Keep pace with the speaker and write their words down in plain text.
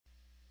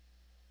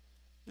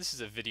This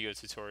is a video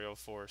tutorial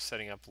for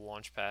setting up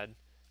Launchpad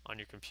on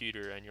your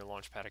computer and your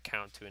Launchpad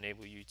account to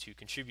enable you to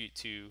contribute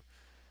to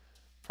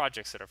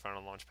projects that are found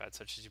on Launchpad,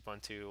 such as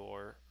Ubuntu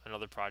or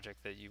another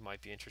project that you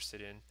might be interested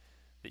in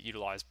that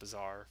utilize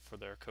Bazaar for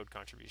their code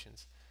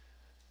contributions.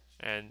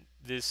 And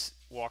this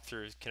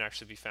walkthrough can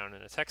actually be found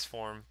in a text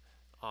form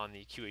on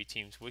the QA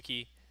Teams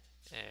wiki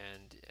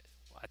and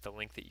at the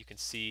link that you can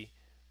see,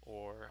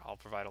 or I'll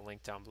provide a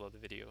link down below the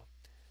video.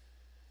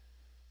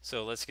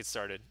 So let's get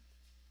started.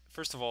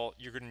 First of all,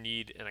 you're going to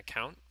need an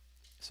account.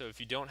 So if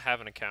you don't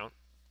have an account,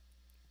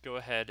 go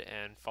ahead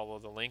and follow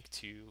the link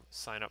to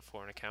sign up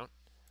for an account.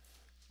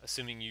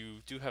 Assuming you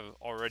do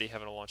already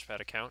have a Launchpad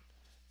account,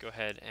 go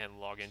ahead and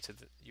log into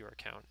your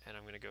account, and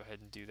I'm going to go ahead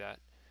and do that.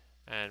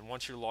 And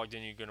once you're logged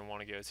in, you're going to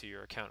want to go to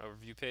your account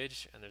overview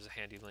page, and there's a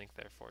handy link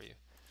there for you.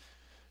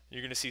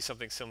 You're going to see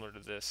something similar to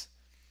this.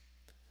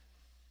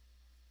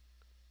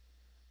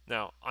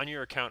 Now, on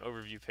your account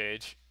overview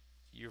page,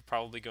 you're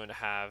probably going to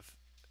have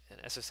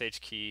an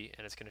SSH key,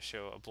 and it's going to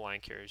show a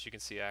blank here. As you can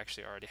see, I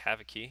actually already have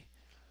a key.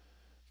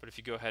 But if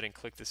you go ahead and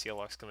click this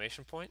yellow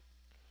exclamation point,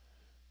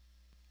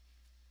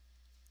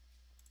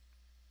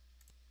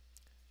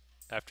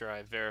 after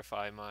I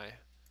verify my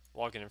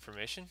login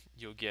information,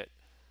 you'll get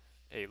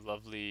a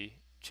lovely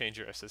change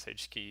your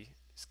SSH key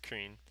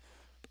screen.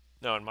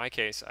 Now in my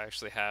case, I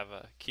actually have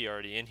a key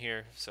already in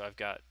here, so I've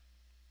got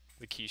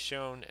the key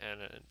shown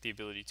and the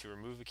ability to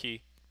remove a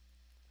key.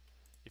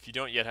 If you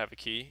don't yet have a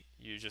key,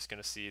 you're just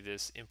going to see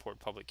this import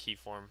public key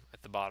form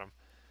at the bottom.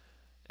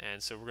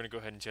 And so we're going to go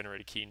ahead and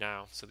generate a key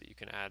now so that you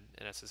can add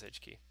an SSH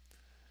key.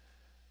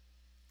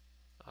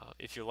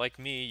 If you're like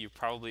me, you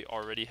probably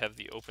already have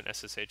the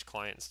OpenSSH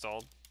client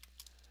installed,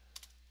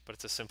 but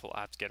it's a simple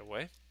apt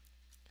getaway.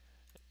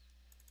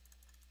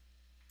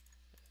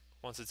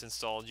 Once it's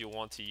installed, you'll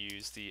want to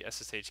use the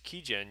SSH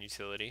keygen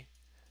utility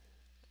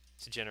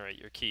to generate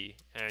your key,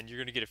 and you're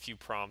going to get a few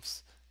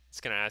prompts. It's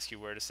going to ask you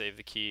where to save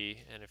the key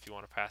and if you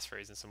want a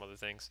passphrase and some other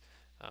things.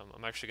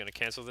 I'm actually going to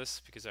cancel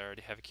this because I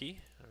already have a key.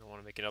 I don't want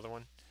to make another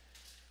one.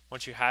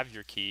 Once you have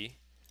your key,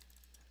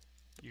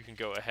 you can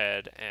go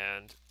ahead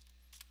and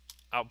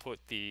output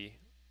the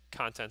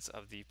contents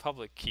of the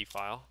public key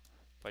file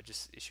by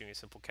just issuing a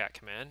simple cat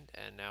command,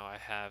 and now I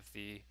have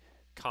the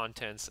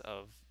contents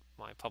of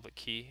my public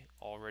key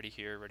already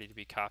here, ready to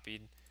be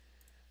copied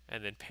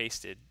and then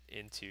pasted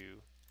into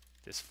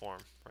this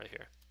form right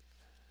here.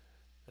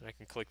 And I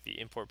can click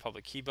the import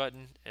public key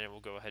button and it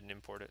will go ahead and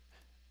import it.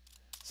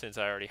 Since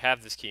I already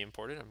have this key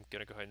imported, I'm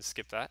going to go ahead and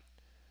skip that.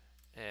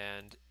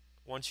 And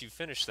once you've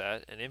finished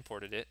that and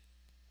imported it,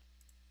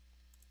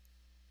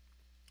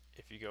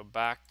 if you go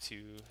back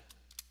to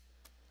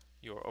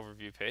your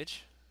overview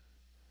page,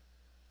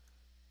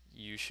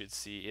 you should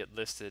see it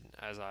listed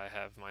as I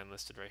have mine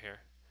listed right here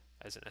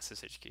as an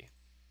SSH key.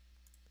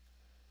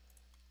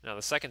 Now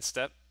the second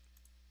step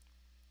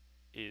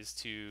is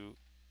to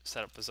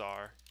set up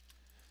Bazaar.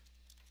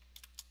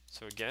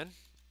 So again,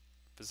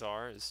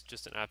 Bazaar is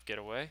just an apt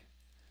getaway,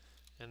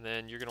 and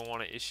then you're going to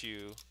want to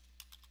issue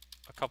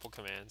a couple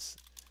commands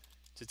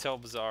to tell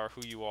Bazaar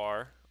who you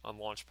are on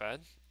Launchpad.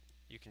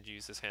 You can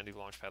use this handy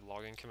Launchpad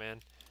login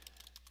command,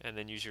 and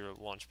then use your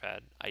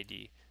Launchpad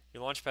ID.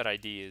 Your Launchpad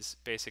ID is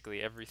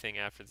basically everything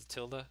after the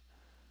tilde.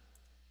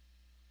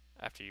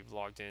 After you've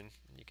logged in,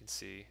 you can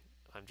see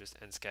I'm just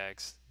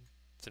nskags.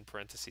 It's in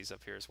parentheses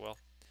up here as well.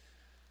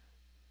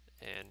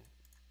 And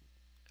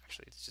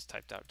actually it's just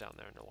typed out down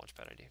there under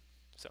Launchpad ID.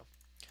 So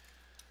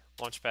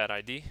Launchpad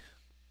ID.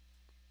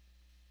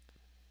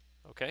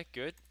 Okay,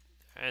 good.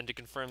 And to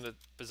confirm that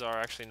Bazaar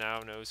actually now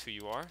knows who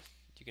you are,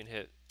 you can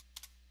hit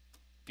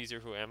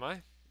Beezer who am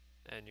I,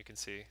 and you can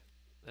see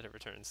that it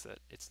returns that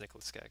it's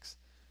Nicholas Skaggs.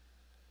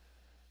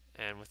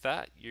 And with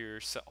that, you're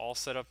all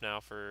set up now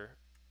for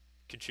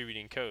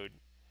contributing code.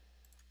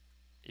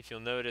 If you'll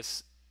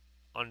notice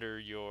under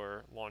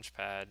your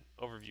Launchpad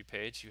overview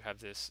page, you have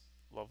this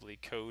lovely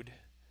code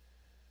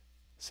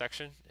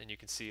section, and you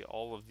can see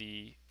all of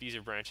the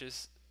Beezer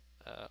branches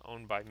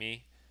owned by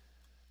me.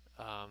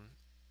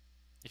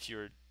 If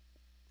you're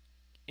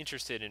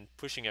interested in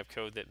pushing up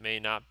code that may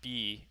not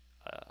be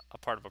a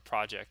part of a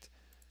project,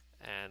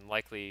 and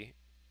likely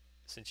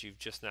since you've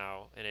just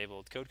now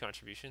enabled code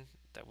contribution,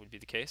 that would be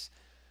the case.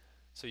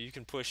 So you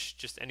can push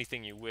just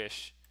anything you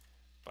wish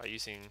by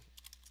using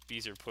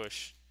Beezer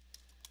push,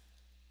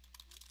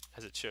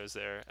 as it shows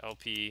there,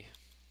 LP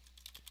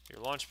your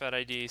Launchpad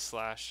ID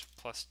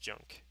 /plus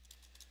junk.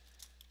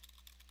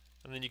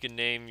 And then you can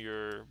name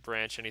your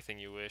branch anything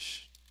you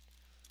wish,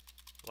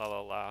 la la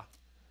la,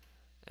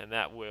 and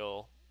that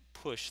will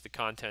push the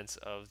contents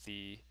of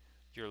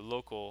your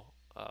local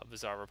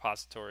Bazaar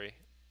repository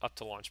up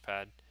to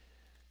Launchpad.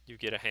 You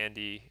get a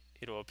handy,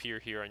 it'll appear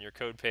here on your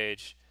code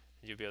page,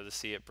 and you'll be able to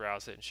see it,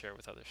 browse it, and share it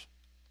with others.